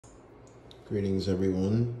Greetings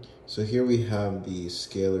everyone. So here we have the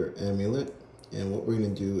scalar amulet, and what we're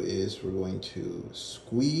going to do is we're going to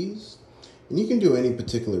squeeze, and you can do any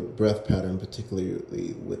particular breath pattern,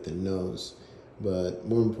 particularly with the nose, but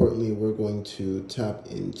more importantly we're going to tap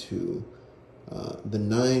into the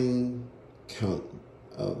 9 count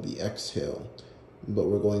of the exhale, but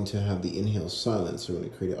we're going to have the inhale silent. So we're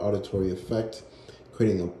going to create an auditory effect,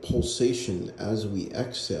 creating a pulsation as we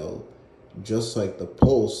exhale, just like the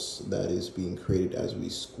pulse that is being created as we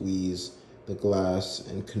squeeze the glass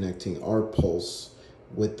and connecting our pulse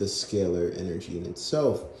with the scalar energy in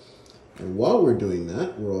itself. And while we're doing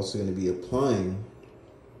that, we're also going to be applying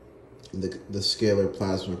the scalar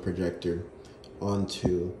plasma projector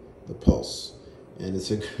onto the pulse. And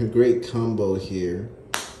it's a great combo here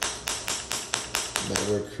that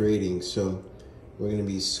we're creating. So we're going to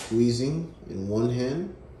be squeezing in one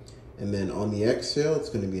hand, and then on the exhale, it's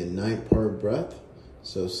going to be a 9-part breath.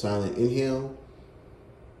 So silent inhale,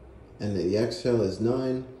 and the exhale is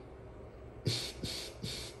 9.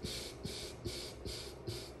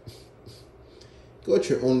 Go at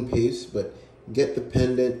your own pace, but get the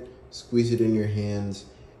pendant, squeeze it in your hands,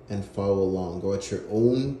 and follow along. Go at your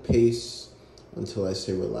own pace until I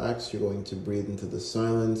say relax. You're going to breathe into the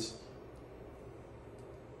silence,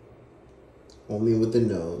 only with the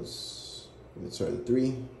nose. Let's start in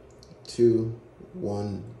 3, 2,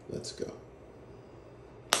 1, let's go.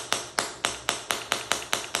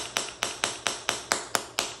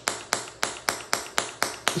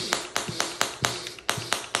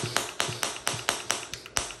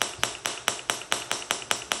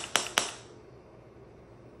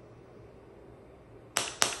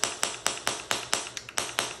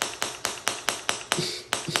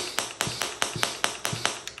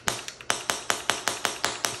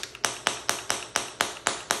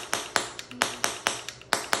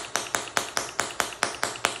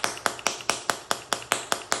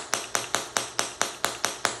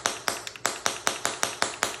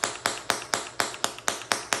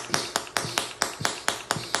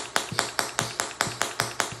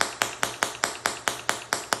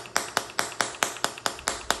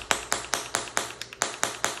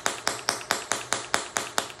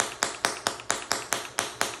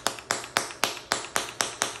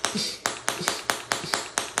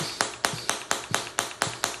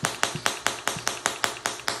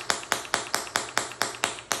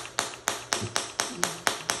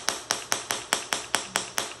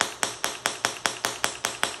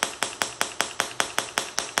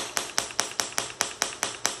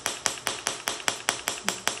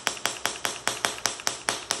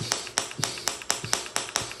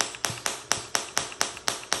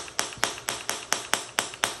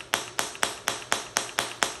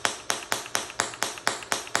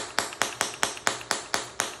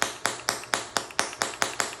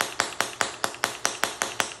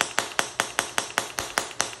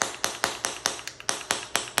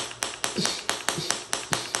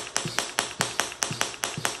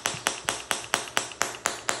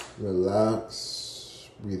 Relax,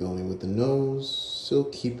 breathe only with the nose, still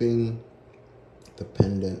keeping the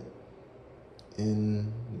pendant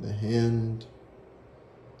in the hand.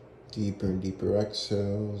 Deeper and deeper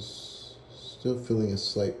exhales, still feeling a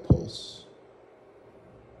slight pulse.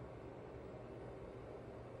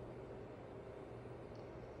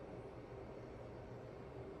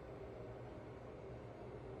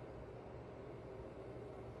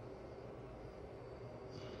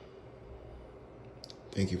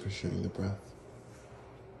 Thank you for sharing the breath.